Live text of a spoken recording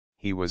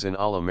He was an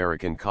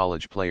All-American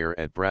college player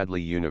at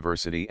Bradley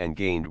University and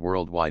gained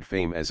worldwide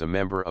fame as a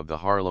member of the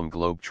Harlem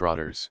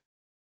Globetrotters.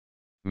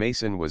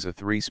 Mason was a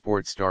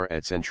three-sport star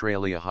at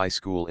Centralia High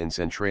School in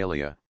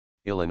Centralia,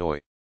 Illinois.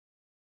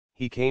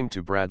 He came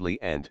to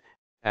Bradley and,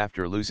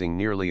 after losing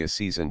nearly a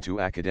season to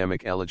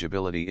academic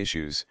eligibility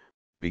issues,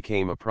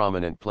 became a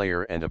prominent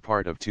player and a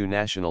part of two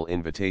National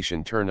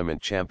Invitation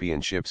Tournament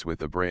championships with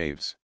the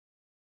Braves.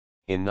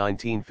 In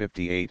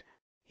 1958,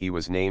 he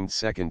was named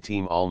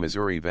second-team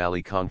All-Missouri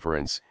Valley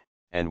Conference,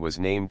 and was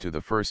named to the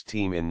first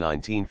team in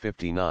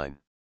 1959.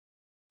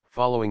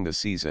 Following the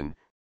season,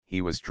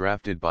 he was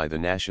drafted by the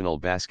National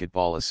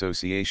Basketball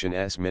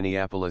Association's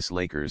Minneapolis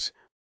Lakers,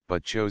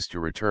 but chose to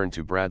return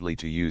to Bradley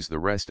to use the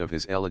rest of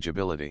his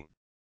eligibility.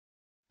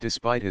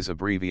 Despite his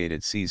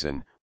abbreviated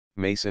season,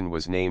 Mason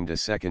was named a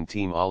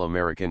second-team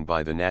All-American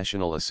by the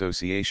National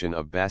Association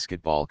of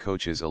Basketball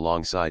Coaches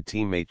alongside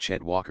teammate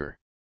Chet Walker.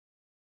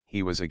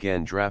 He was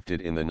again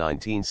drafted in the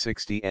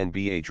 1960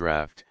 NBA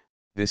Draft,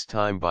 this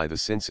time by the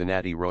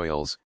Cincinnati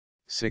Royals,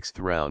 6th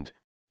round,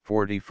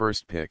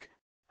 41st pick,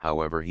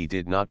 however he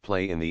did not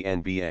play in the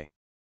NBA.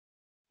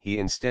 He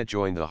instead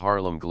joined the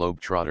Harlem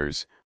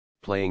Globetrotters,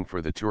 playing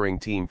for the touring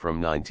team from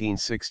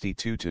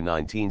 1962 to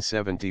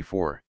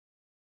 1974.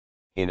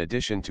 In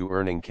addition to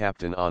earning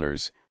captain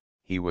honors,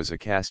 he was a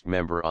cast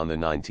member on the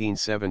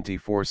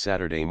 1974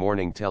 Saturday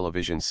morning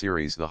television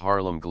series The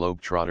Harlem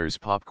Globetrotters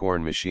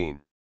Popcorn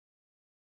Machine.